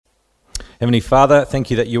Heavenly Father, thank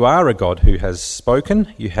you that you are a God who has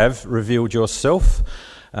spoken. You have revealed yourself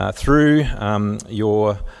through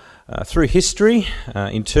history,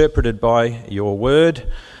 interpreted by your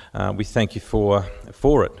word. We thank you for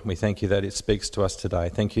it. We thank you that it speaks to us today.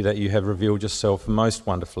 Thank you that you have revealed yourself most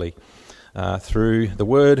wonderfully through the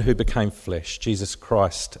Word who became flesh, Jesus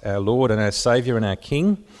Christ, our Lord and our Saviour and our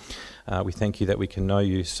King. We thank you that we can know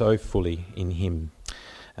you so fully in him.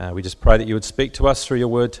 We just pray that you would speak to us through your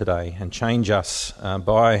word today and change us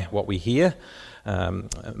by what we hear,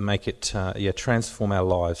 make it transform our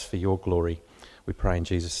lives for your glory. We pray in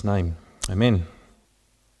Jesus' name. Amen.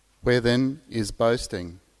 Where then is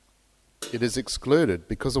boasting? It is excluded.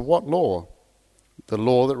 Because of what law? The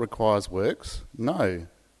law that requires works? No,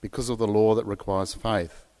 because of the law that requires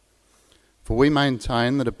faith. For we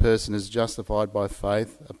maintain that a person is justified by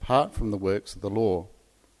faith apart from the works of the law.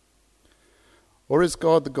 Or is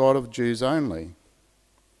God the God of Jews only?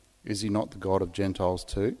 Is he not the God of Gentiles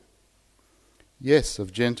too? Yes,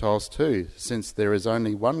 of Gentiles too, since there is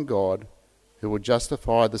only one God who will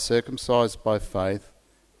justify the circumcised by faith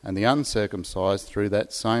and the uncircumcised through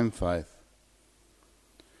that same faith.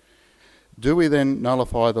 Do we then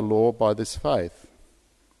nullify the law by this faith?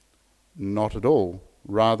 Not at all.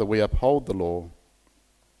 Rather, we uphold the law.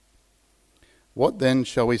 What then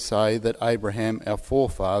shall we say that Abraham, our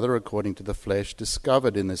forefather, according to the flesh,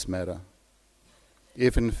 discovered in this matter?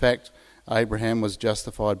 If in fact Abraham was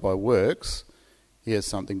justified by works, he has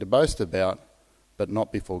something to boast about, but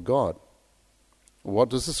not before God. What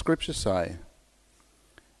does the Scripture say?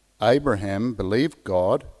 Abraham believed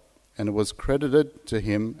God, and it was credited to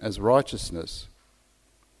him as righteousness.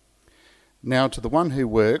 Now to the one who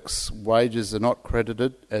works, wages are not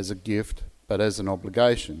credited as a gift, but as an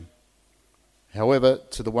obligation. However,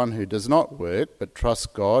 to the one who does not work, but trusts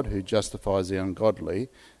God who justifies the ungodly,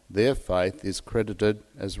 their faith is credited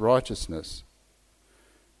as righteousness.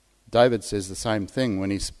 David says the same thing when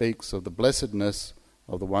he speaks of the blessedness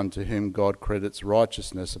of the one to whom God credits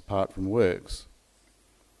righteousness apart from works.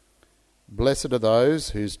 Blessed are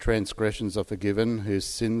those whose transgressions are forgiven, whose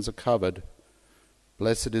sins are covered.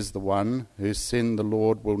 Blessed is the one whose sin the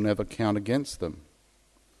Lord will never count against them.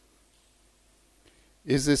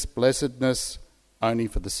 Is this blessedness only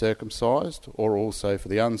for the circumcised or also for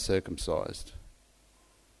the uncircumcised?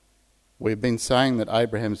 We've been saying that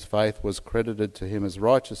Abraham's faith was credited to him as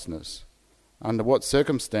righteousness. Under what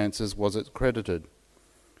circumstances was it credited?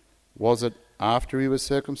 Was it after he was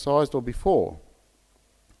circumcised or before?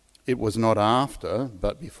 It was not after,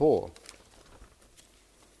 but before.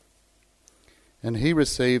 And he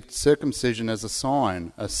received circumcision as a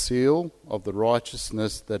sign, a seal of the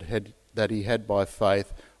righteousness that he had by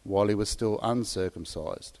faith while he was still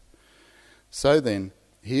uncircumcised. So then,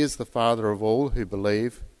 he is the father of all who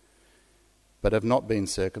believe but have not been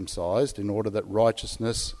circumcised, in order that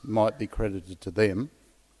righteousness might be credited to them.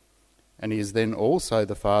 And he is then also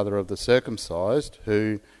the father of the circumcised,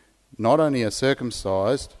 who not only are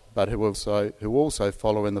circumcised, but who also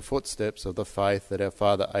follow in the footsteps of the faith that our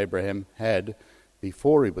father Abraham had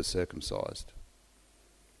before he was circumcised.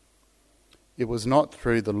 It was not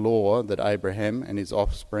through the law that Abraham and his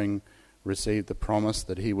offspring received the promise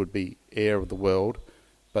that he would be heir of the world,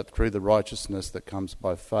 but through the righteousness that comes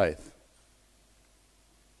by faith.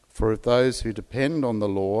 For if those who depend on the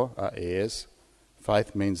law are heirs,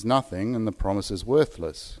 faith means nothing and the promise is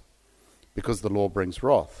worthless, because the law brings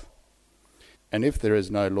wrath. And if there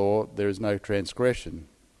is no law, there is no transgression.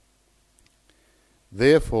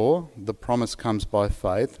 Therefore, the promise comes by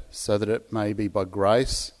faith, so that it may be by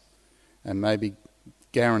grace and may be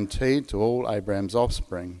guaranteed to all Abraham's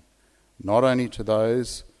offspring, not only to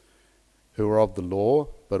those who are of the law,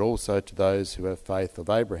 but also to those who have faith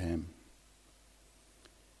of Abraham.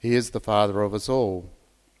 He is the father of us all.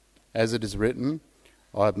 As it is written,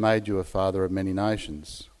 I have made you a father of many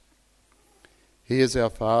nations. He is our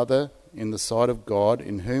father in the sight of God,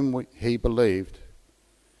 in whom he believed,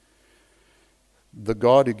 the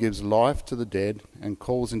God who gives life to the dead and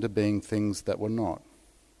calls into being things that were not.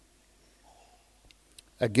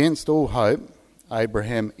 Against all hope,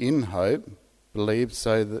 Abraham in hope believed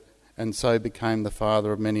and so became the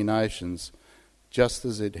father of many nations, just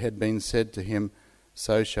as it had been said to him,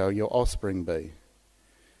 so shall your offspring be.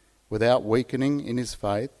 Without weakening in his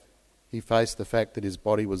faith, he faced the fact that his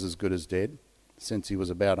body was as good as dead, since he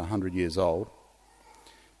was about 100 years old,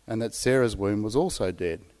 and that Sarah's womb was also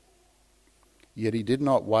dead. Yet he did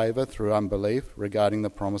not waver through unbelief regarding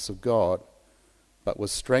the promise of God, but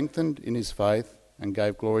was strengthened in his faith and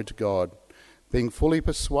gave glory to God, being fully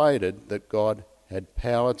persuaded that God had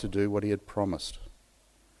power to do what he had promised.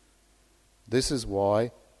 This is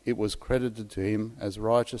why it was credited to him as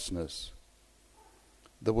righteousness.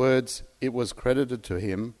 The words, "It was credited to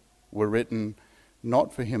him," were written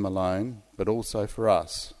not for him alone, but also for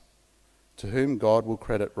us, to whom God will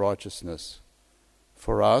credit righteousness.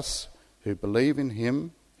 For us who believe in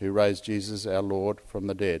him who raised Jesus our Lord from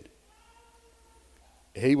the dead.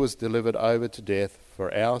 He was delivered over to death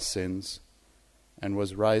for our sins and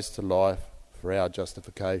was raised to life for our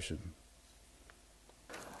justification.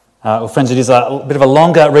 Well, friends, it is a bit of a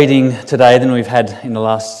longer reading today than we've had in the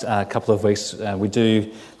last couple of weeks. We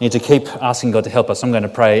do need to keep asking God to help us. I'm going to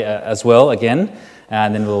pray as well again,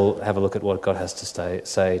 and then we'll have a look at what God has to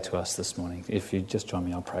say to us this morning. If you just join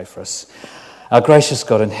me, I'll pray for us. Our gracious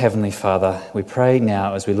God and Heavenly Father, we pray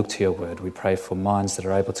now as we look to your word, we pray for minds that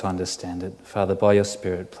are able to understand it. Father, by your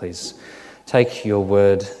Spirit, please take your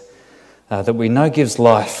word that we know gives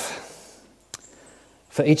life.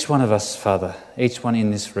 For each one of us, Father, each one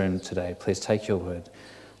in this room today, please take your word,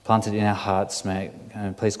 plant it in our hearts,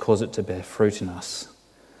 please cause it to bear fruit in us.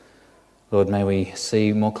 Lord, may we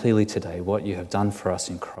see more clearly today what you have done for us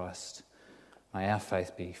in Christ. May our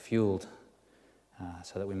faith be fueled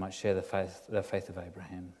so that we might share the faith of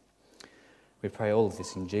Abraham. We pray all of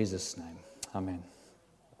this in Jesus' name. Amen.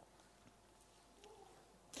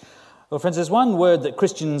 Well, friends, there's one word that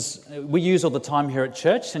Christians, we use all the time here at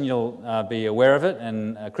church, and you'll be aware of it,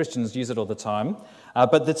 and Christians use it all the time,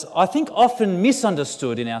 but that's, I think, often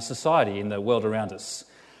misunderstood in our society, in the world around us.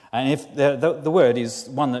 And if the word is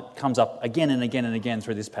one that comes up again and again and again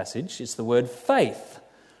through this passage, it's the word faith,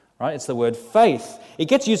 right? It's the word faith. It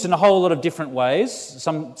gets used in a whole lot of different ways.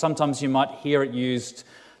 Sometimes you might hear it used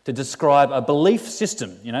to describe a belief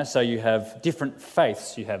system, so you have different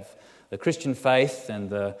faiths. You have the Christian faith and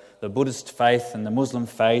the Buddhist faith and the Muslim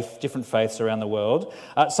faith, different faiths around the world.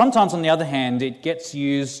 Sometimes, on the other hand, it gets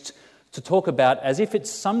used to talk about as if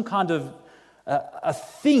it's some kind of a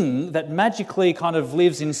thing that magically kind of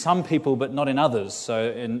lives in some people but not in others. So,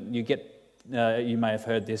 and you may have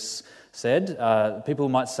heard this said. People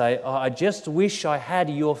might say, "Oh, I just wish I had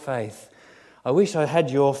your faith. I wish I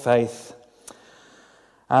had your faith."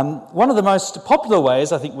 One of the most popular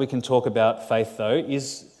ways I think we can talk about faith, though,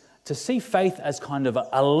 is to see faith as kind of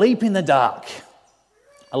a leap in the dark.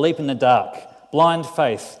 A leap in the dark. Blind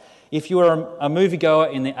faith. If you were a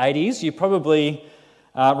moviegoer in the 80s, you probably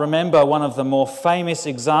remember one of the more famous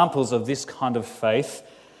examples of this kind of faith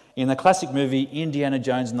in the classic movie Indiana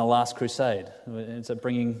Jones and the Last Crusade. It's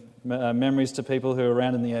bringing memories to people who were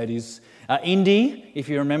around in the 80s. Indy, if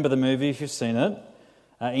you remember the movie, if you've seen it,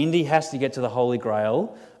 Indy has to get to the Holy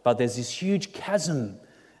Grail, but there's this huge chasm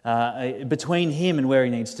between him and where he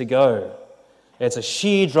needs to go. It's a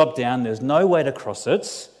sheer drop down. There's no way to cross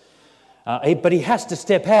it. But he has to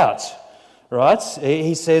step out, right?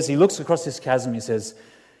 He looks across this chasm, he says,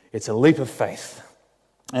 "It's a leap of faith."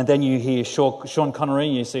 And then you hear Sean Connery,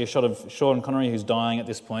 you see a shot of Sean Connery, who's dying at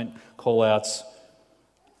this point, call out,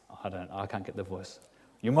 I can't get the voice.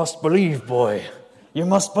 "You must believe, boy. You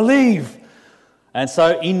must believe." And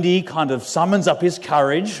so Indy kind of summons up his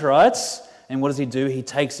courage, right? And what does he do? He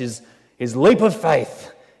takes his leap of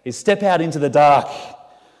faith, his step out into the dark.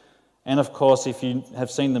 And of course, if you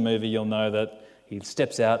have seen the movie, you'll know that he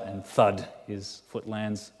steps out and thud, his foot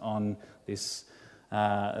lands on this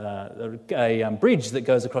bridge that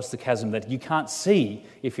goes across the chasm that you can't see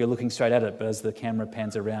if you're looking straight at it. But as the camera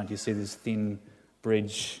pans around, you see this thin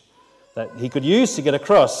bridge that he could use to get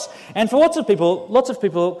across. And for lots of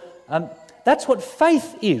people, that's what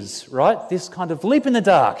faith is, right? This kind of leap in the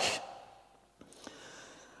dark.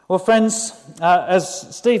 Well, friends,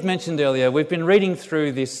 as Steve mentioned earlier, we've been reading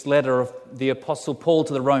through this letter of the Apostle Paul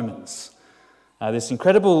to the Romans. This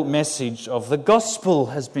incredible message of the gospel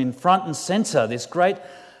has been front and centre, this great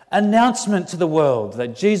announcement to the world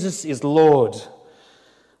that Jesus is Lord.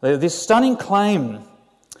 This stunning claim,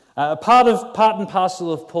 part and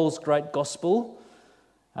parcel of Paul's great gospel,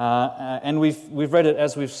 and we've read it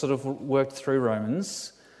as we've sort of worked through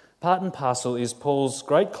Romans. Part and parcel is Paul's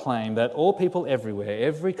great claim that all people everywhere,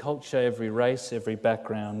 every culture, every race, every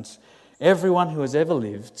background, everyone who has ever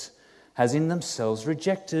lived has in themselves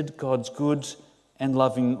rejected God's good and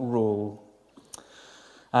loving rule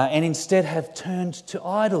and instead have turned to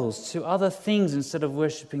idols, to other things instead of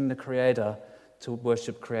worshipping the Creator, to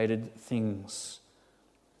worship created things.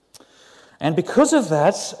 And because of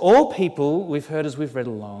that, all people, we've heard as we've read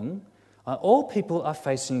along, all people are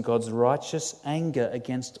facing God's righteous anger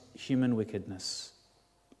against human wickedness.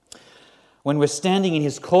 When we're standing in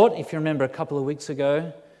his court, if you remember a couple of weeks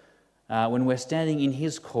ago, when we're standing in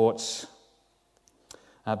his courts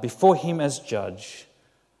before him as judge,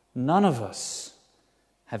 none of us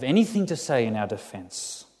have anything to say in our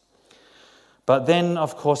defence. But then,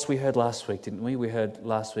 of course, we heard last week, didn't we? We heard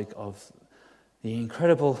last week of the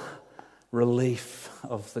incredible relief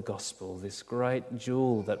of the gospel, this great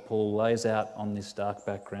jewel that Paul lays out on this dark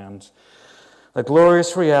background, the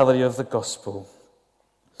glorious reality of the gospel,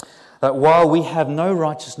 that while we have no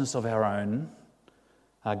righteousness of our own,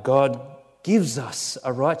 God gives us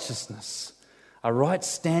a righteousness, a right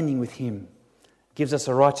standing with him, gives us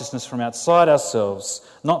a righteousness from outside ourselves,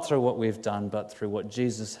 not through what we've done, but through what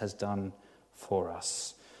Jesus has done for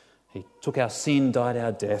us. He took our sin, died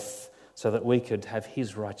our death, so that we could have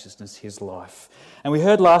his righteousness, his life. And we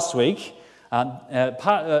heard last week,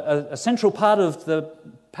 a central part of the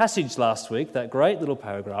passage last week, that great little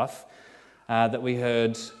paragraph that we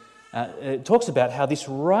heard, it talks about how this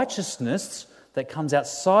righteousness that comes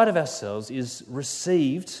outside of ourselves is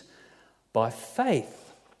received by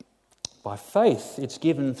faith. By faith. It's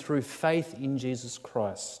given through faith in Jesus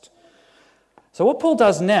Christ. So what Paul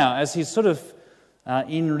does now, as he's sort of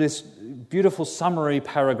in this beautiful summary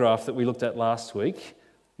paragraph that we looked at last week,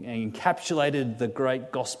 encapsulated the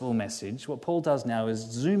great gospel message, what Paul does now is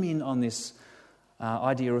zoom in on this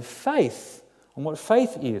idea of faith, on what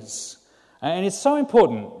faith is. And it's so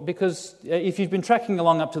important because if you've been tracking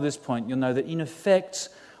along up to this point, you'll know that in effect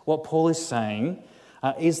what Paul is saying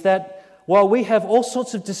is that while we have all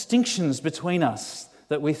sorts of distinctions between us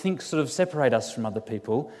that we think sort of separate us from other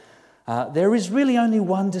people, there is really only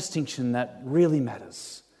one distinction that really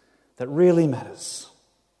matters. If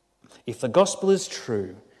the gospel is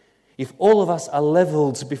true, if all of us are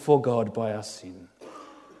levelled before God by our sin,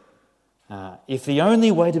 if the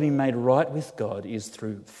only way to be made right with God is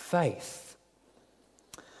through faith,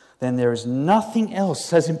 then there is nothing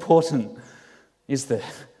else as important, is there?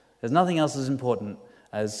 There's nothing else as important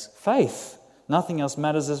as faith. Nothing else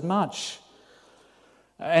matters as much.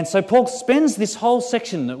 And so Paul spends this whole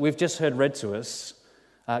section that we've just heard read to us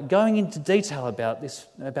going into detail about this,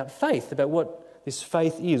 about faith, about what this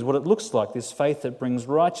faith is, what it looks like, this faith that brings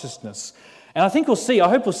righteousness. And I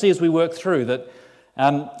hope we'll see as we work through that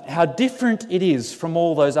how different it is from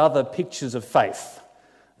all those other pictures of faith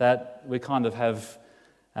that we kind of have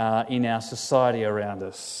in our society around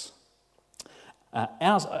us.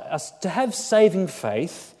 To have saving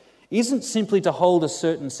faith isn't simply to hold a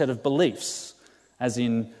certain set of beliefs, as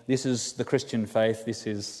in, this is the Christian faith, this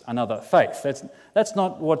is another faith. That's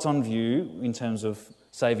not what's on view in terms of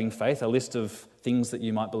saving faith, a list of things that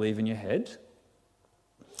you might believe in your head.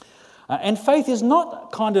 And faith is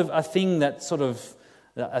not kind of a thing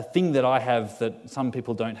that I have that some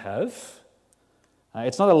people don't have.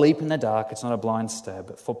 It's not a leap in the dark, it's not a blind stab.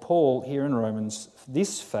 But for Paul here in Romans,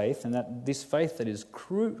 this faith, and this faith that is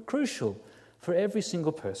crucial for every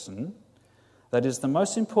single person, that is the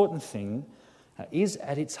most important thing, is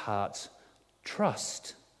at its heart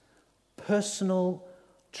trust. Personal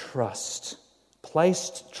trust.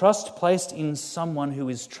 Trust placed in someone who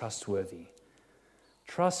is trustworthy.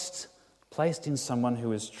 Trust placed in someone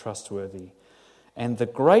who is trustworthy. And the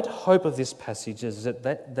great hope of this passage is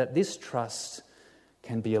that this trust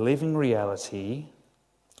can be a living reality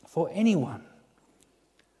for anyone.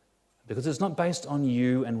 Because it's not based on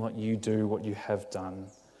you and what you do, what you have done,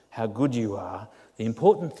 how good you are. The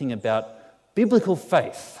important thing about biblical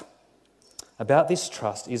faith, about this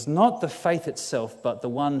trust, is not the faith itself, but the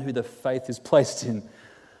one who the faith is placed in.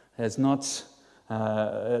 That's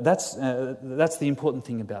the important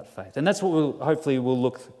thing about faith. And that's what will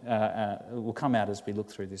come out as we look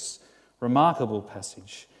through this remarkable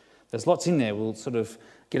passage. There's lots in there. We'll sort of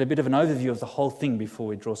get a bit of an overview of the whole thing before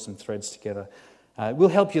we draw some threads together. We'll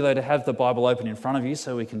help you, though, to have the Bible open in front of you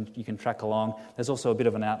so you can track along. There's also a bit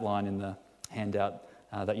of an outline in the handout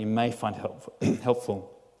that you may find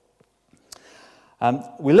helpful.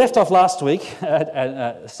 We left off last week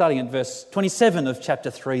starting at verse 27 of chapter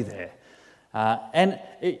 3 there.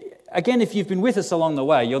 Again, if you've been with us along the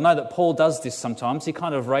way, you'll know that Paul does this sometimes. He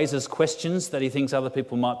kind of raises questions that he thinks other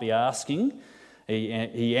people might be asking.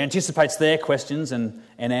 He anticipates their questions and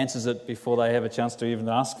answers it before they have a chance to even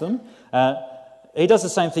ask them. He does the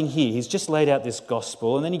same thing here. He's just laid out this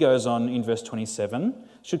gospel, and then he goes on in verse 27.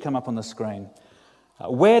 Should come up on the screen.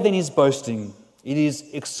 Where then is boasting? It is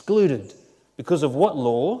excluded. Because of what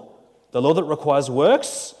law? The law that requires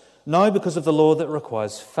works? No, because of the law that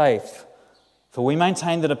requires faith. For we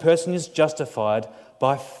maintain that a person is justified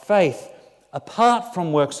by faith apart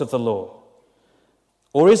from works of the law.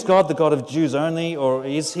 Or is God the God of Jews only, or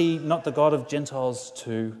is he not the God of Gentiles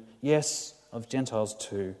too? Yes, of Gentiles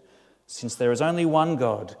too. Since there is only one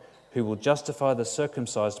God who will justify the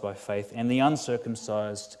circumcised by faith and the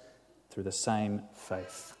uncircumcised through the same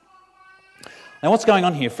faith. Now, what's going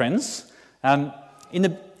on here, friends? In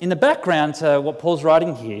the background to what Paul's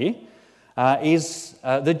writing here, is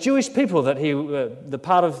the Jewish people that the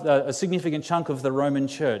part of a significant chunk of the Roman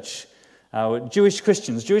Church, Jewish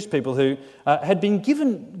Christians, Jewish people who had been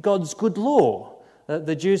given God's good law.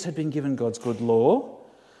 The Jews had been given God's good law,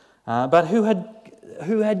 but who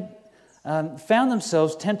had found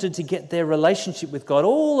themselves tempted to get their relationship with God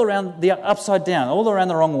all around the upside down, all around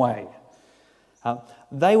the wrong way.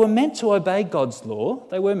 They were meant to obey God's law.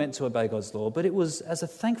 They were meant to obey God's law, but it was as a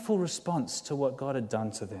thankful response to what God had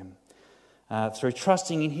done to them through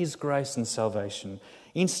trusting in His grace and salvation.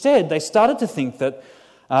 Instead, they started to think that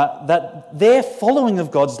their following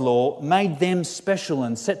of God's law made them special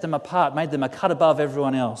and set them apart, made them a cut above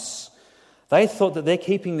everyone else. They thought that their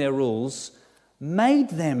keeping their rules made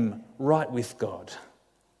them right with God.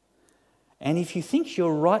 And if you think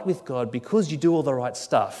you're right with God because you do all the right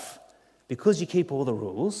stuff, because you keep all the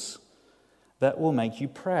rules, that will make you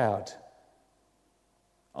proud.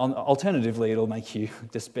 Alternatively, it'll make you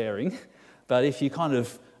despairing. But if you kind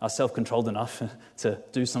of are self-controlled enough to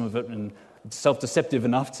do some of it and self-deceptive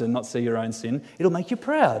enough to not see your own sin, it'll make you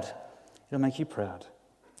proud. It'll make you proud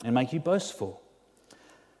and make you boastful.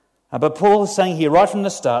 But Paul is saying here, right from the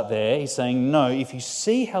start there, he's saying, no, if you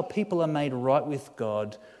see how people are made right with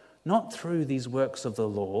God, not through these works of the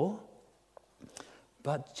law,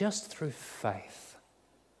 but just through faith.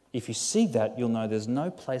 If you see that, you'll know there's no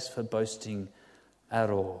place for boasting at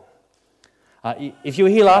all. If you were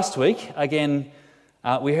here last week, again,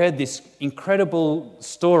 we heard this incredible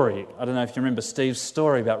story. I don't know if you remember Steve's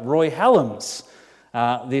story about Roy Hallam's,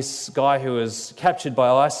 this guy who was captured by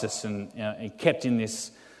ISIS and kept in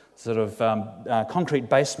this sort of concrete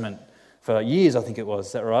basement for years, I think it was.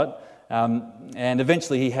 Is that right? And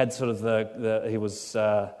eventually he had sort of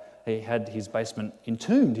he had his basement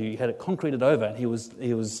entombed. He had it concreted over, and he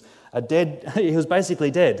was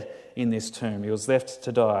basically dead in this tomb. He was left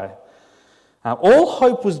to die. All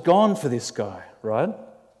hope was gone for this guy, right?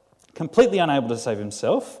 Completely unable to save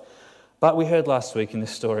himself. But we heard last week in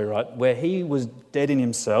this story, right, where he was dead in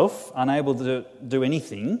himself, unable to do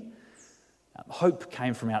anything. Hope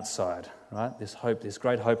came from outside, right? This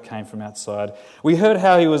great hope came from outside. We heard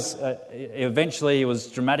how he was, eventually he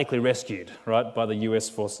was dramatically rescued, right, by the US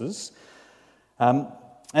forces. And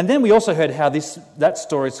then we also heard how that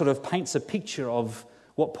story sort of paints a picture of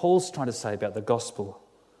what Paul's trying to say about the gospel.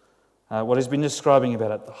 What he's been describing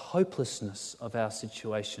about it, the hopelessness of our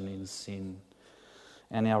situation in sin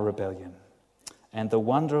and our rebellion, and the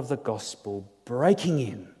wonder of the gospel breaking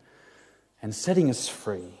in and setting us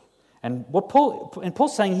free. And what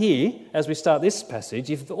Paul's saying here, as we start this passage,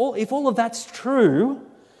 if all of that's true,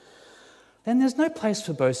 then there's no place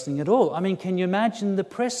for boasting at all. I mean, can you imagine the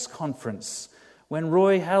press conference when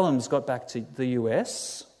Roy Hallam's got back to the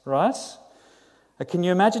US, right? Can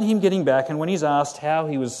you imagine him getting back, and when he's asked how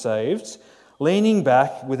he was saved, leaning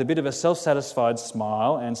back with a bit of a self-satisfied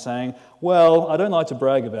smile and saying, well, I don't like to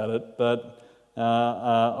brag about it, but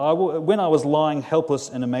when I was lying helpless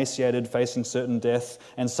and emaciated, facing certain death,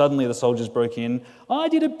 and suddenly the soldiers broke in, I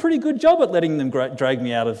did a pretty good job at letting them drag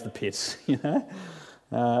me out of the pit. You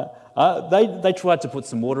know, they tried to put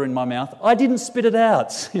some water in my mouth. I didn't spit it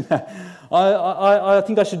out. You know, I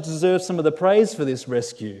think I should deserve some of the praise for this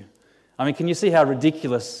rescue. I mean, can you see how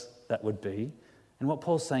ridiculous that would be? And what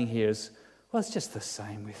Paul's saying here is, well, it's just the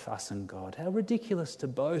same with us and God. How ridiculous to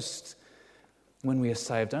boast when we are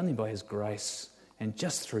saved only by His grace and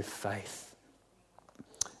just through faith.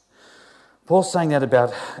 Paul's saying that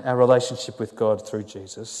about our relationship with God through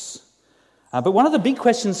Jesus. But one of the big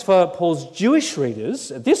questions for Paul's Jewish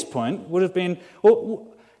readers at this point would have been, well,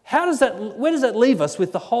 where does that leave us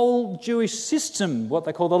with the whole Jewish system, what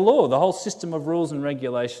they call the law, the whole system of rules and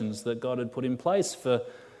regulations that God had put in place for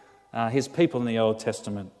His people in the Old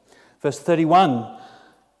Testament? Verse 31,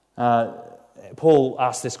 Paul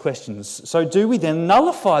asks this question, so do we then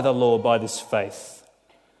nullify the law by this faith?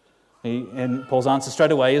 And Paul's answer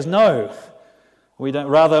straight away is no. We don't.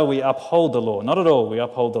 Rather, we uphold the law. Not at all, we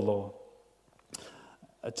uphold the law.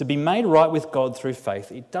 To be made right with God through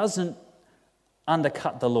faith, it doesn't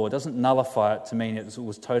undercut the law. It doesn't nullify it to mean it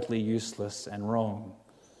was totally useless and wrong.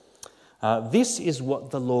 This is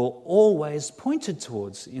what the law always pointed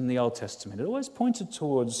towards in the Old Testament. It always pointed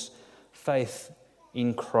towards faith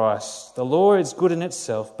in Christ. The law is good in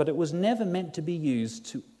itself, but it was never meant to be used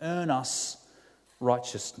to earn us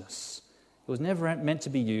righteousness. It was never meant to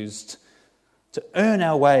be used to earn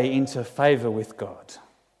our way into favour with God.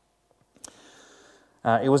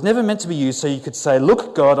 It was never meant to be used so you could say,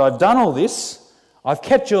 look, God, I've done all this. I've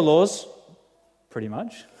kept your laws, pretty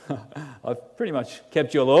much. I've pretty much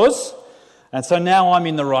kept your laws, and so now I'm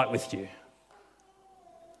in the right with you.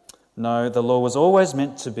 No, the law was always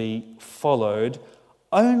meant to be followed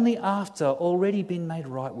only after already been made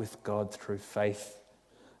right with God through faith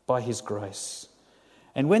by his grace.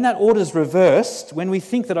 And when that order is reversed, when we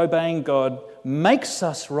think that obeying God makes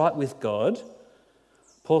us right with God,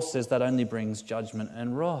 Paul says that only brings judgment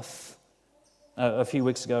and wrath. A few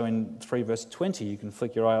weeks ago in 3 verse 20, you can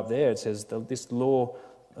flick your eye up there, it says that this law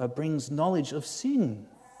brings knowledge of sin.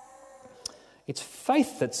 It's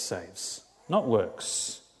faith that saves, not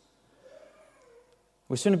works.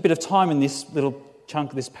 We spent a bit of time in this little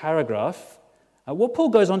chunk of this paragraph. What Paul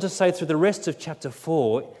goes on to say through the rest of chapter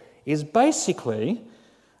 4 is basically,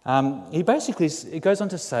 he goes on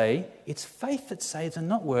to say, it's faith that saves and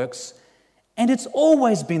not works, and it's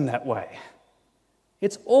always been that way.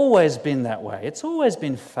 It's always been that way. It's always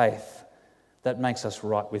been faith that makes us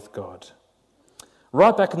right with God.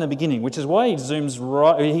 Right back in the beginning, which is why he zooms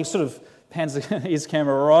right, he sort of pans his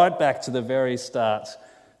camera right back to the very start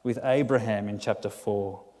with Abraham in chapter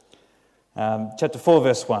 4. Chapter 4,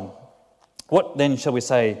 verse 1. What then shall we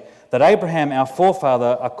say? That Abraham, our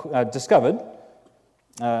forefather, our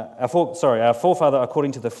forefather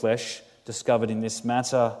according to the flesh, discovered in this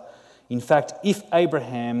matter. In fact, if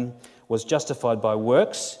Abraham was justified by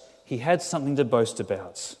works, he had something to boast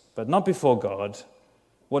about, but not before God.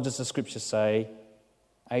 What does the scripture say?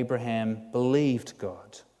 Abraham believed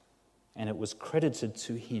God, and it was credited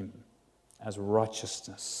to him as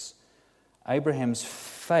righteousness. Abraham's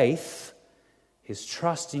faith, his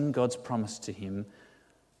trust in God's promise to him,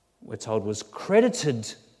 we're told, was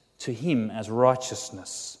credited to him as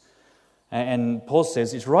righteousness. And Paul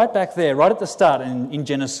says it's right back there, right at the start in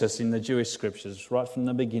Genesis, in the Jewish scriptures, right from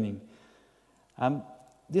the beginning.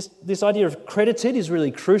 This idea of credited is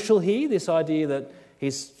really crucial here, this idea that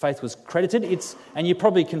his faith was credited. And you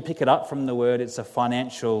probably can pick it up from the word, it's a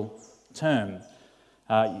financial term,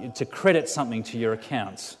 to credit something to your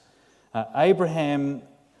account. Abraham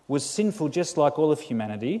was sinful just like all of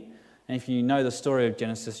humanity. And if you know the story of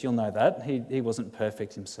Genesis, you'll know that. He wasn't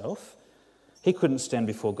perfect himself. He couldn't stand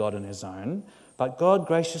before God on his own. But God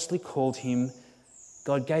graciously called him.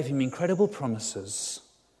 God gave him incredible promises.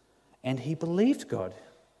 And he believed God.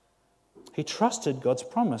 He trusted God's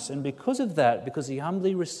promise. And because of that, because he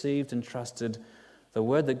humbly received and trusted the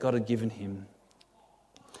word that God had given him,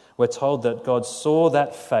 we're told that God saw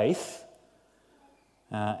that faith.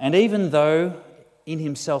 And even though in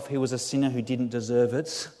himself he was a sinner who didn't deserve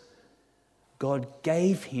it, God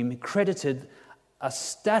gave him, credited a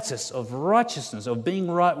status of righteousness, of being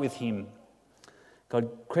right with him.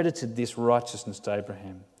 God credited this righteousness to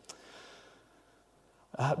Abraham.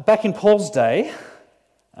 Back in Paul's day,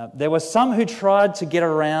 there were some who tried to get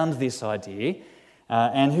around this idea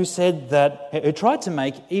and who tried to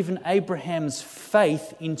make even Abraham's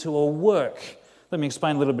faith into a work. Let me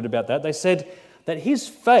explain a little bit about that. They said that his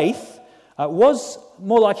faith was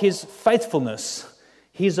more like his faithfulness,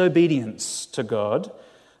 his obedience to God,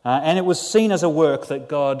 and it was seen as a work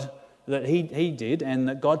that he did, and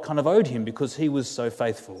that God kind of owed him because he was so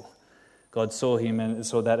faithful. God saw him and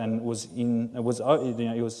saw that, and was in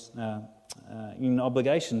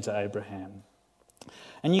obligation to Abraham.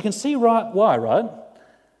 And you can see why, right?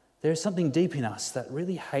 There is something deep in us that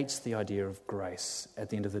really hates the idea of grace at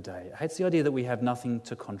the end of the day. It hates the idea that we have nothing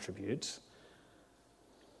to contribute.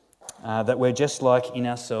 That we're just like in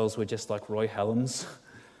ourselves, we're just like Roy Hallams,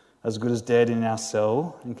 as good as dead in our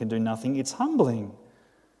cell and can do nothing. It's humbling.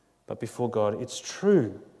 But before God, it's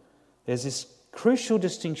true. There's this crucial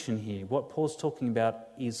distinction here. What Paul's talking about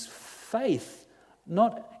is faith,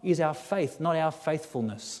 not our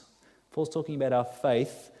faithfulness. Paul's talking about our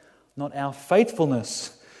faith, not our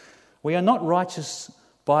faithfulness. We are not righteous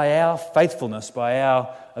by our faithfulness, by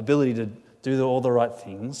our ability to do all the right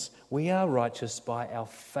things. We are righteous by our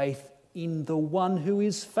faith in the one who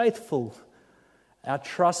is faithful, our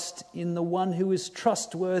trust in the one who is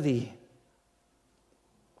trustworthy,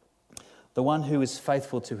 the one who is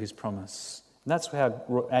faithful to his promise. And that's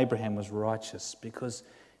how Abraham was righteous, because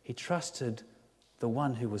he trusted the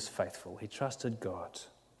one who was faithful. He trusted God.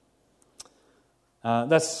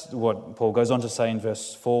 That's what Paul goes on to say in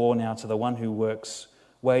verse 4. Now, to the one who works,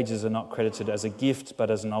 wages are not credited as a gift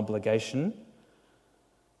but as an obligation.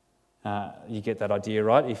 You get that idea,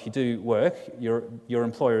 right? If you do work, your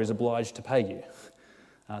employer is obliged to pay you.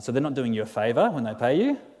 So they're not doing you a favour when they pay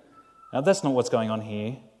you. Now, that's not what's going on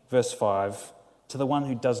here. Verse 5, to the one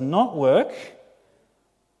who does not work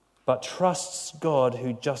but trusts God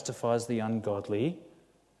who justifies the ungodly,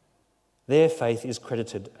 their faith is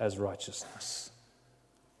credited as righteousness.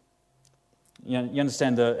 You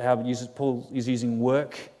understand how Paul is using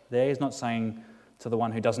work there? He's not saying to the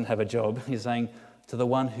one who doesn't have a job. He's saying to the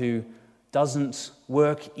one who doesn't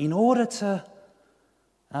work in order to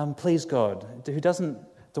please God,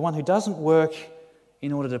 the one who doesn't work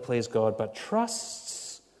in order to please God, but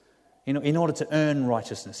trusts in order to earn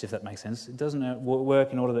righteousness, if that makes sense. It doesn't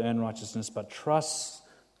work in order to earn righteousness, but trusts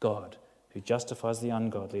God, who justifies the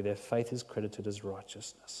ungodly. Their faith is credited as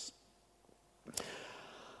righteousness.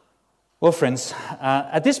 Well, friends,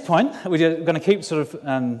 at this point, we're going to keep sort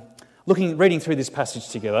of reading through this passage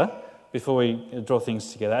together before we draw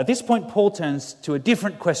things together. At this point, Paul turns to a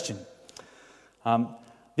different question.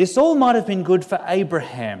 This all might have been good for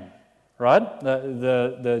Abraham, right?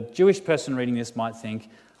 The Jewish person reading this might think,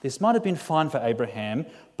 this might have been fine for Abraham,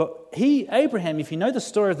 but Abraham, if you know the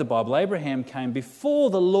story of the Bible, Abraham came before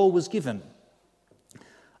the law was given.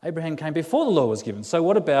 Abraham came before the law was given. So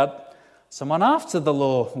what about someone after the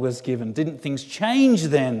law was given? Didn't things change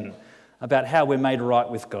then about how we're made right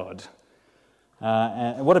with God?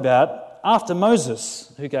 And what about after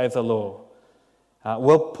Moses, who gave the law?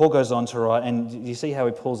 Well, Paul goes on to write, and you see how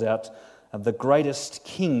he pulls out the greatest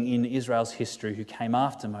king in Israel's history who came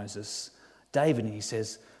after Moses, David, and he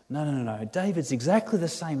says, no, David's exactly the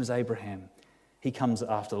same as Abraham. He comes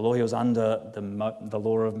after the law. He was under the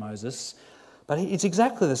law of Moses, but it's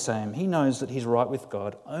exactly the same. He knows that he's right with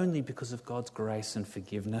God only because of God's grace and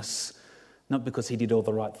forgiveness, not because he did all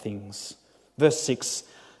the right things. Verse 6,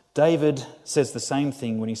 David says the same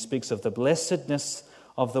thing when he speaks of the blessedness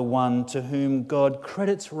of the one to whom God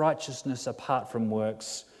credits righteousness apart from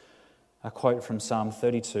works. A quote from Psalm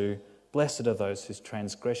 32, "Blessed are those whose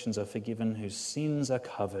transgressions are forgiven, whose sins are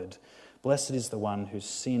covered. Blessed is the one whose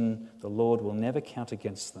sin the Lord will never count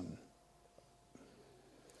against them."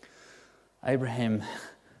 Abraham,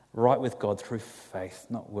 right with God through faith,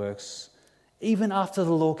 not works. Even after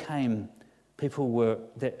the law came,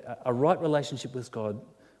 a right relationship with God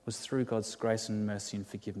was through God's grace and mercy and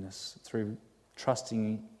forgiveness, through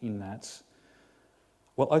trusting in that.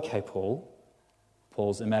 Well, okay,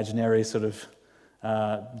 Paul's imaginary sort of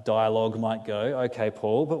dialogue might go, okay,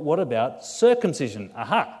 Paul, but what about circumcision?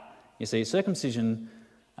 Aha! You see, circumcision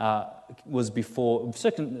was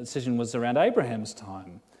around Abraham's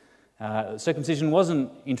time. Circumcision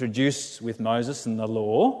wasn't introduced with Moses and the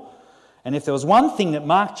law. And if there was one thing that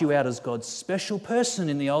marked you out as God's special person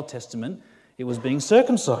in the Old Testament, it was being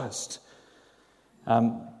circumcised.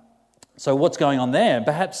 So what's going on there?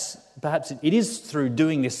 Perhaps it is through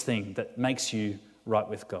doing this thing that makes you right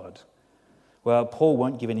with God. Well, Paul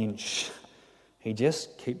won't give an inch. He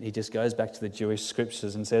just goes back to the Jewish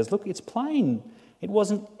scriptures and says, look, it's plain. It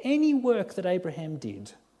wasn't any work that Abraham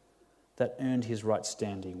did that earned his right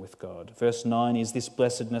standing with God. Verse 9, is this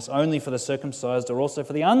blessedness only for the circumcised or also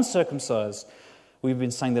for the uncircumcised? We've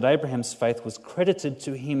been saying that Abraham's faith was credited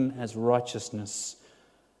to him as righteousness.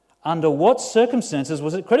 Under what circumstances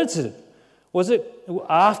was it credited? Was it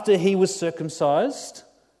after he was circumcised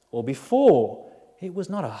or before? It was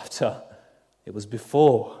not after. It was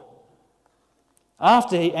before.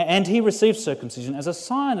 And he received circumcision as a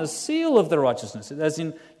sign, a seal of the righteousness. As in,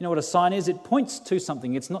 you know what a sign is? It points to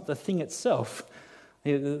something. It's not the thing itself.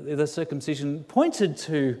 The circumcision pointed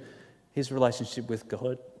to his relationship with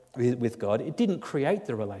God. It didn't create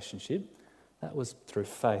the relationship. That was through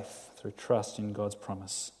faith, through trust in God's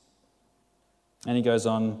promise. And he goes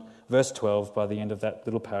on, verse 12, by the end of that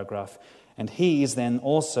little paragraph, and he is then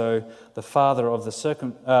also the father of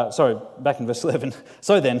the back in verse 11.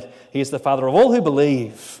 So then, he is the father of all who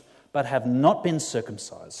believe, but have not been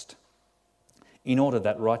circumcised, in order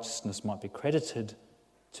that righteousness might be credited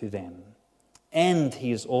to them. And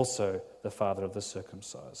he is also the father of the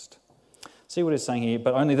circumcised. See what he's saying here?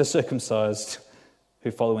 But only the circumcised who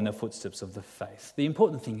follow in the footsteps of the faith. The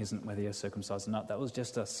important thing isn't whether you're circumcised or not. That was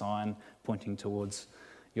just a sign pointing towards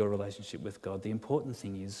your relationship with God. The important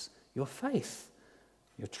thing is your faith,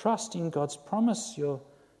 your trust in God's promise, your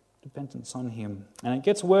dependence on him. And it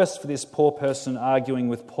gets worse for this poor person arguing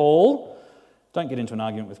with Paul. Don't get into an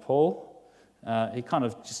argument with Paul. He kind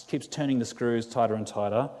of just keeps turning the screws tighter and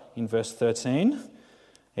tighter. In verse 13,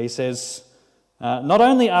 he says, not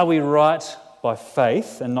only are we right by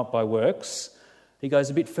faith and not by works, he goes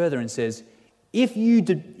a bit further and says, if you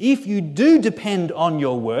do depend on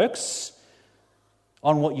your works,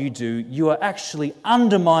 on what you do, you are actually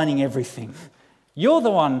undermining everything. You're the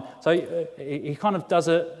one. So he kind of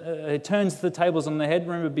he turns the tables on the head.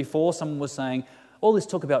 Remember before someone was saying, all this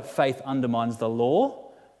talk about faith undermines the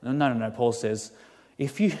law. No. Paul says,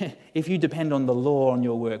 if you depend on the law, on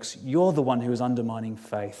your works, you're the one who is undermining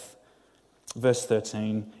faith. Verse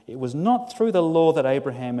 13, it was not through the law that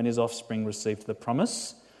Abraham and his offspring received the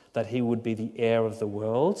promise that he would be the heir of the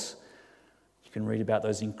world. You can read about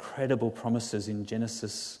those incredible promises in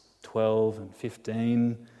Genesis 12 and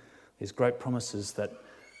 15. These great promises that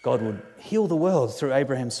God would heal the world through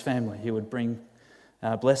Abraham's family. He would bring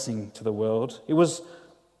blessing to the world. It was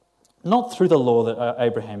not through the law that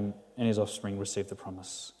Abraham and his offspring received the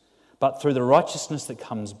promise, but through the righteousness that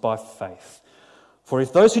comes by faith. For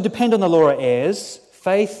if those who depend on the law are heirs,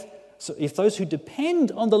 if those who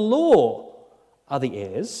depend on the law are the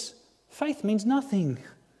heirs, faith means nothing,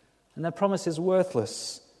 and the promise is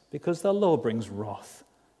worthless, because the law brings wrath.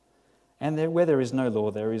 And where there is no law,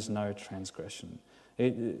 there is no transgression.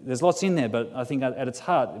 There's lots in there, but I think at its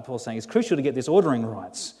heart, Paul's saying it's crucial to get this ordering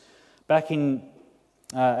right. Back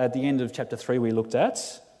at the end of chapter 3 we looked at,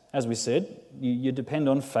 as we said, you depend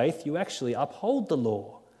on faith, you actually uphold the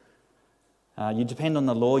law. You depend on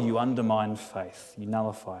the law, you undermine faith, you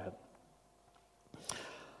nullify it.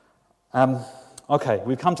 Okay,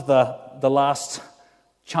 we've come to the last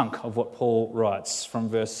chunk of what Paul writes from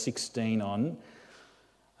verse 16 on.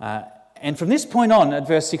 And from this point on, at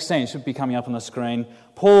verse 16, it should be coming up on the screen,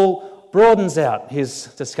 Paul broadens out his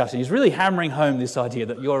discussion. He's really hammering home this idea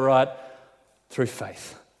that you're right through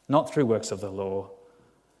faith, not through works of the law.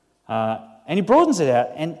 And he broadens it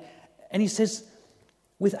out, and he says,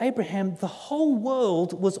 with Abraham, the whole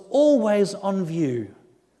world was always on view.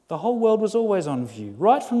 The whole world was always on view.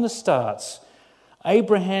 Right from the start,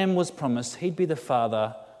 Abraham was promised he'd be the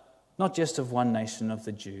father, not just of one nation of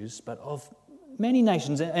the Jews, but of many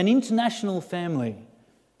nations, an international family.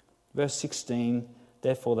 Verse 16,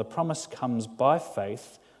 therefore the promise comes by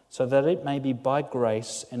faith, so that it may be by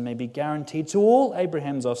grace and may be guaranteed to all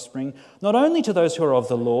Abraham's offspring, not only to those who are of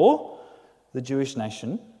the law, the Jewish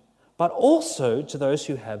nation, but also to those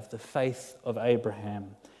who have the faith of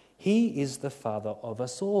Abraham. He is the father of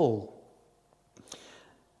us all.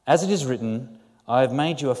 As it is written, I have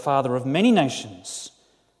made you a father of many nations.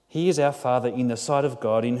 He is our father in the sight of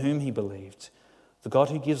God, in whom he believed, the God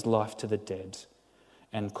who gives life to the dead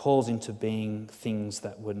and calls into being things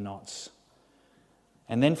that were not.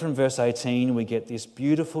 And then from verse 18, we get this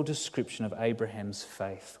beautiful description of Abraham's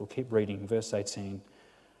faith. We'll keep reading, verse 18.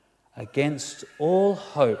 Against all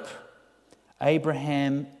hope,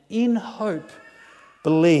 Abraham in hope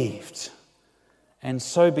believed, and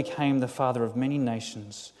so became the father of many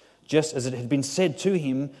nations. Just as it had been said to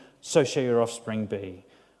him, so shall your offspring be.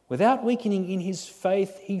 Without weakening in his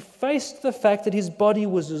faith, he faced the fact that his body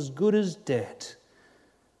was as good as dead,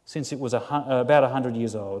 since it was about 100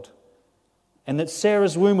 years old, and that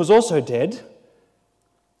Sarah's womb was also dead.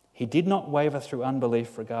 He did not waver through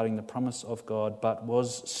unbelief regarding the promise of God, but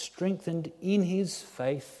was strengthened in his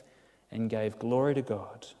faith and gave glory to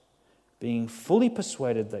God, being fully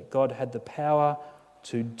persuaded that God had the power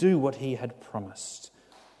to do what he had promised.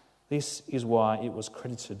 This is why it was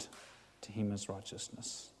credited to him as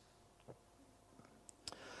righteousness.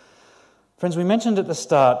 Friends, we mentioned at the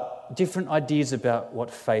start different ideas about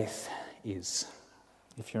what faith is,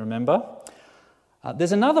 if you remember.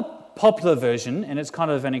 There's another popular version, and it's kind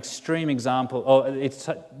of an extreme example. It's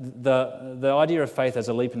the idea of faith as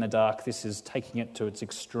a leap in the dark. This is taking it to its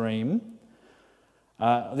extreme.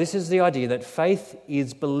 This is the idea that faith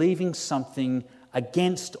is believing something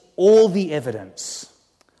against all the evidence.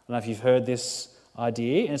 I don't know if you've heard this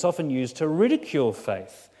idea, and it's often used to ridicule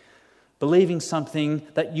faith. Believing something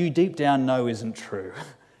that you deep down know isn't true.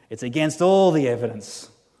 It's against all the evidence.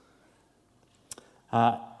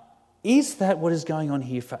 Is that what is going on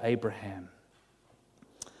here for Abraham?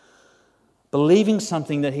 Believing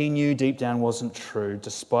something that he knew deep down wasn't true,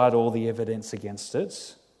 despite all the evidence against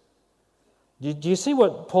it. Do you see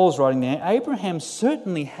what Paul's writing there? Abraham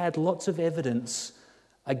certainly had lots of evidence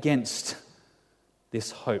against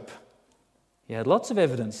this hope. He had lots of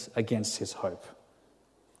evidence against his hope.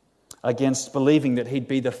 Against believing that he'd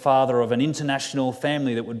be the father of an international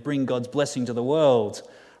family that would bring God's blessing to the world.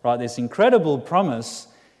 Right, this incredible promise.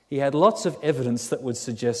 He had lots of evidence that would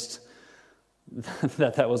suggest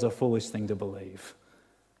that was a foolish thing to believe.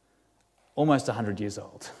 Almost 100 years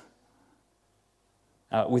old.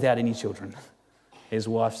 Without any children. His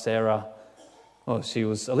wife Sarah, she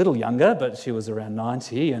was a little younger, but she was around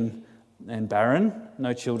 90 and barren.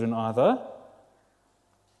 No children either.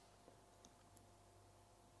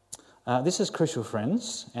 This is crucial,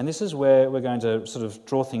 friends, and this is where we're going to sort of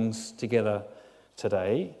draw things together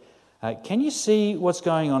today. Can you see what's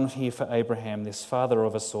going on here for Abraham, this father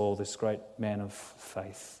of us all, this great man of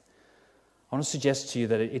faith? I want to suggest to you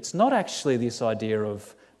that it's not actually this idea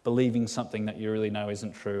of believing something that you really know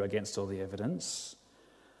isn't true against all the evidence.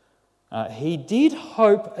 He did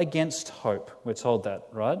hope against hope. We're told that,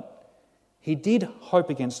 right? He did hope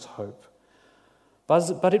against hope.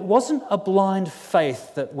 But it wasn't a blind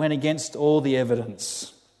faith that went against all the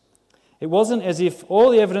evidence. It wasn't as if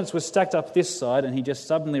all the evidence was stacked up this side and he just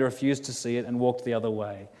suddenly refused to see it and walked the other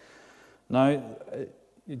way. No,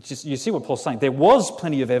 you see what Paul's saying. There was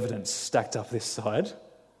plenty of evidence stacked up this side.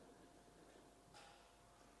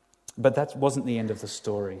 But that wasn't the end of the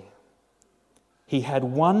story. He had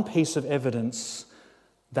one piece of evidence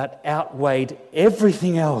that outweighed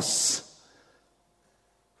everything else.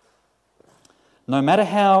 No matter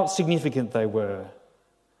how significant they were,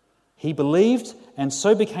 he believed and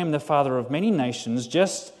so became the father of many nations,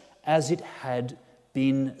 just as it had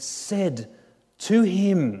been said to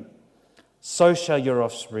him, so shall your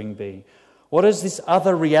offspring be. What is this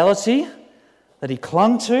other reality that he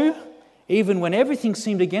clung to, even when everything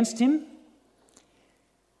seemed against him?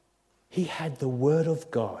 He had the word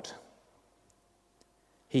of God.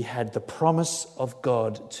 He had the promise of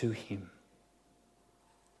God to him.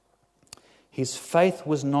 His faith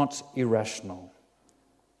was not irrational.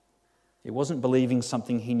 It wasn't believing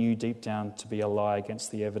something he knew deep down to be a lie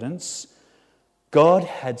against the evidence. God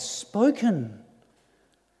had spoken.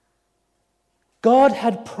 God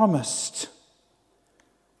had promised.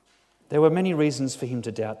 There were many reasons for him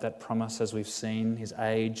to doubt that promise, as we've seen, his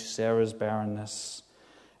age, Sarah's barrenness,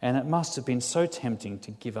 and it must have been so tempting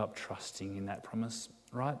to give up trusting in that promise,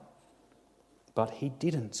 right? But he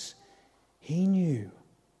didn't. He knew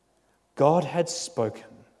God had spoken.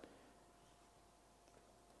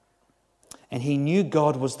 And he knew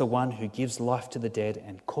God was the one who gives life to the dead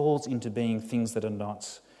and calls into being things that are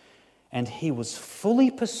not. And he was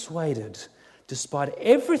fully persuaded, despite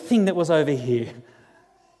everything that was over here,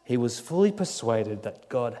 he was fully persuaded that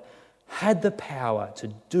God had the power to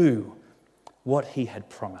do what he had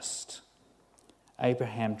promised.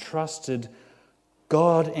 Abraham trusted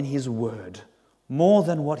God and his word more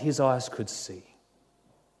than what his eyes could see.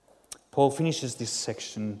 Paul finishes this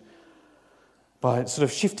section by sort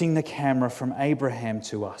of shifting the camera from Abraham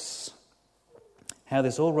to us. How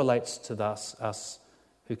this all relates to us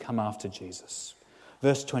who come after Jesus.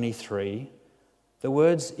 Verse 23, the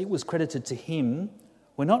words, "it was credited to him,"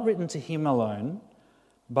 were not written to him alone,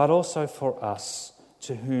 but also for us,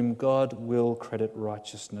 to whom God will credit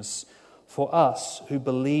righteousness, for us who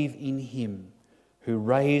believe in him, who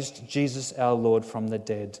raised Jesus our Lord from the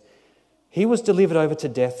dead. He was delivered over to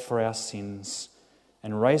death for our sins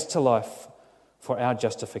and raised to life for our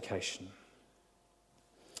justification.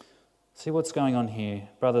 See what's going on here,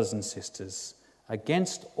 brothers and sisters.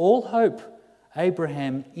 Against all hope,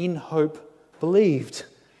 Abraham in hope believed,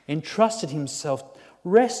 entrusted himself,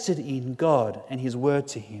 rested in God and his word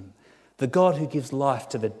to him, the God who gives life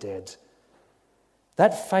to the dead.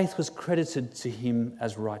 That faith was credited to him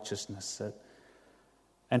as righteousness.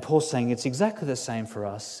 And Paul's saying it's exactly the same for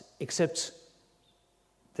us, except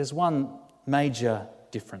there's one major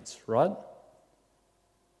difference, right?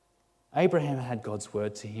 Abraham had God's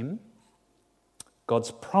word to him,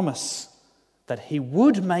 God's promise that he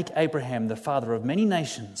would make Abraham the father of many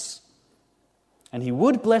nations, and he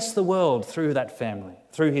would bless the world through that family,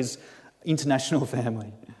 through his international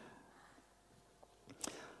family.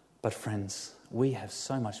 But friends, we have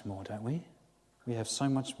so much more, don't we? We have so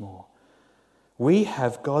much more. We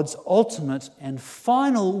have God's ultimate and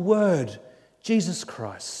final word, Jesus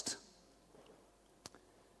Christ.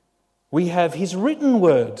 We have his written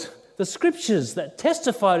word, the scriptures that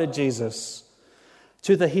testify to Jesus,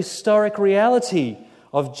 to the historic reality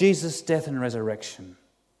of Jesus' death and resurrection.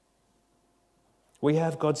 We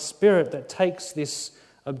have God's Spirit that takes this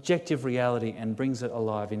objective reality and brings it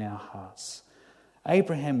alive in our hearts.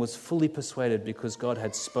 Abraham was fully persuaded because God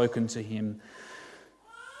had spoken to him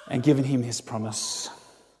and given him his promise.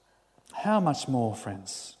 How much more,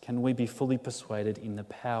 friends, can we be fully persuaded in the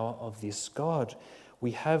power of this God?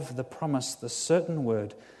 We have the promise, the certain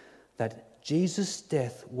word, that Jesus'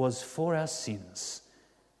 death was for our sins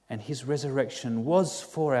and his resurrection was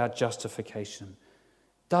for our justification,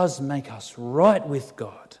 does make us right with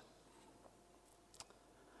God.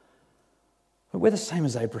 But we're the same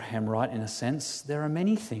as Abraham, right, in a sense. There are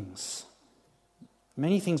many things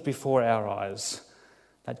before our eyes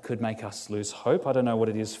that could make us lose hope. I don't know what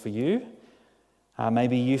it is for you.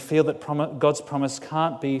 Maybe you feel that God's promise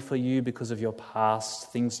can't be for you because of your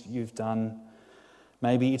past, things you've done.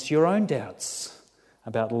 Maybe it's your own doubts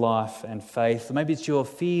about life and faith. Or maybe it's your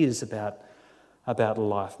fears about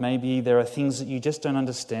life. Maybe there are things that you just don't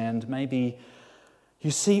understand. Maybe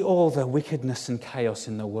you see all the wickedness and chaos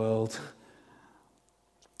in the world.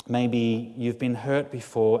 Maybe you've been hurt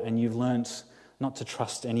before and you've learnt not to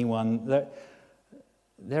trust anyone.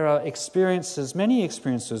 There are experiences, many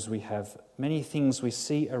experiences we have, many things we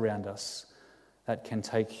see around us that can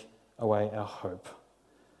take away our hope.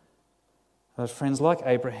 But friends, like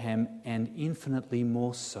Abraham, and infinitely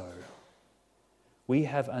more so, we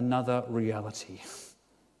have another reality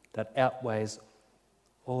that outweighs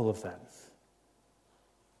all of that.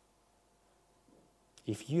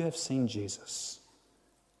 If you have seen Jesus,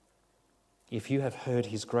 if you have heard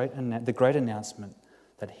his the great announcement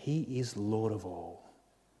that he is Lord of all,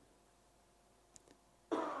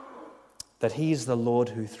 that he is the Lord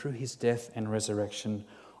who through his death and resurrection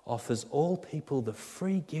offers all people the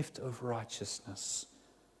free gift of righteousness,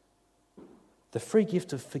 the free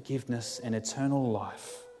gift of forgiveness and eternal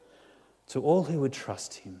life to all who would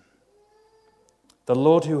trust him. The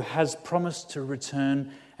Lord who has promised to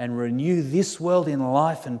return and renew this world in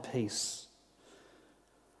life and peace.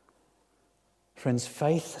 Friends,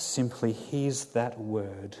 faith simply hears that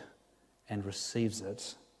word and receives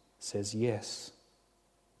it, says, yes,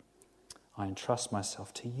 I entrust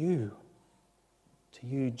myself to you,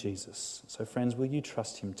 Jesus. So friends, will you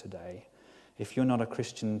trust him today? If you're not a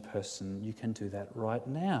Christian person, you can do that right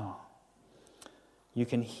now. You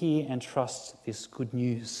can hear and trust this good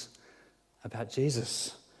news about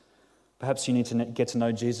Jesus. Perhaps you need to get to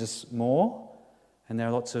know Jesus more, and there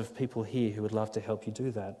are lots of people here who would love to help you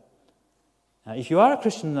do that. If you are a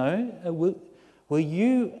Christian, though, will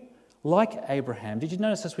you, like Abraham, did you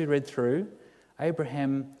notice as we read through,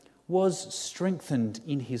 Abraham was strengthened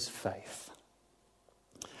in his faith.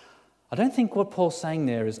 I don't think what Paul's saying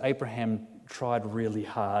there is Abraham tried really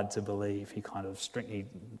hard to believe. He kind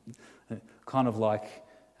of like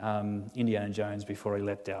Indiana Jones before he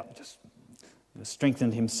leapt out, just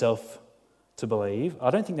strengthened himself to believe. I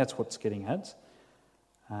don't think that's what's getting at.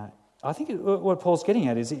 I think what Paul's getting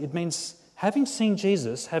at is it means having seen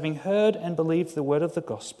Jesus, having heard and believed the word of the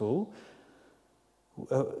gospel,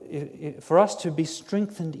 for us to be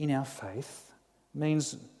strengthened in our faith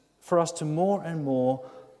means for us to more and more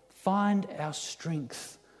find our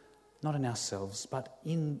strength, not in ourselves, but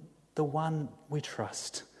in the one we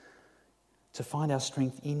trust. To find our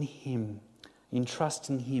strength in him, in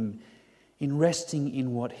trusting him, in resting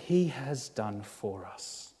in what he has done for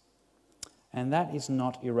us. And that is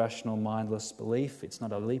not irrational, mindless belief. It's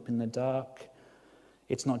not a leap in the dark.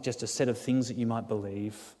 It's not just a set of things that you might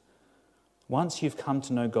believe. Once you've come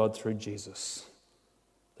to know God through Jesus,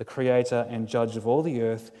 the creator and judge of all the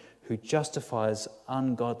earth, who justifies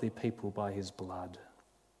ungodly people by his blood.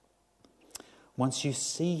 Once you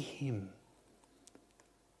see him,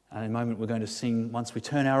 and in a moment we're going to sing, once we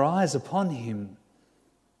turn our eyes upon him,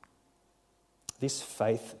 this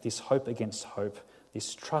faith, this hope against hope,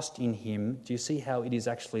 this trust in him, do you see how it is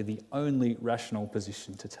actually the only rational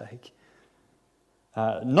position to take?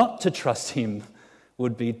 Not to trust him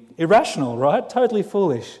would be irrational, right? Totally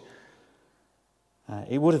foolish.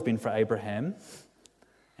 It would have been for Abraham,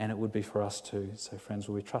 and it would be for us too. So friends,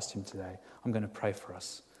 will we trust him today? I'm going to pray for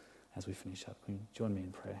us as we finish up. Will you join me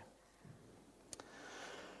in prayer?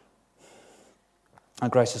 Our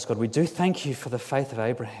gracious God, we do thank you for the faith of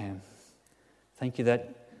Abraham. Thank you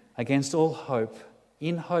that against all hope,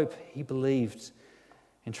 in hope he believed,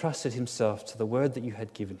 entrusted himself to the word that you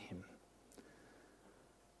had given him.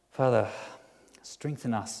 Father,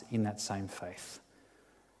 strengthen us in that same faith.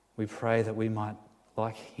 We pray that we might,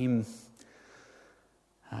 like him,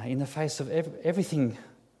 in the face of everything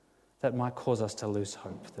that might cause us to lose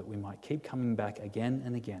hope, that we might keep coming back again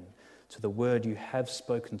and again to the word you have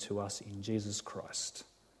spoken to us in Jesus Christ,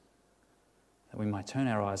 that we might turn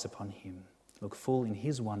our eyes upon him, look full in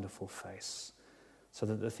his wonderful face, so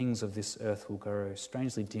that the things of this earth will grow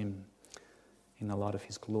strangely dim in the light of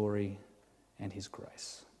his glory and his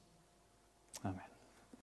grace. Amen.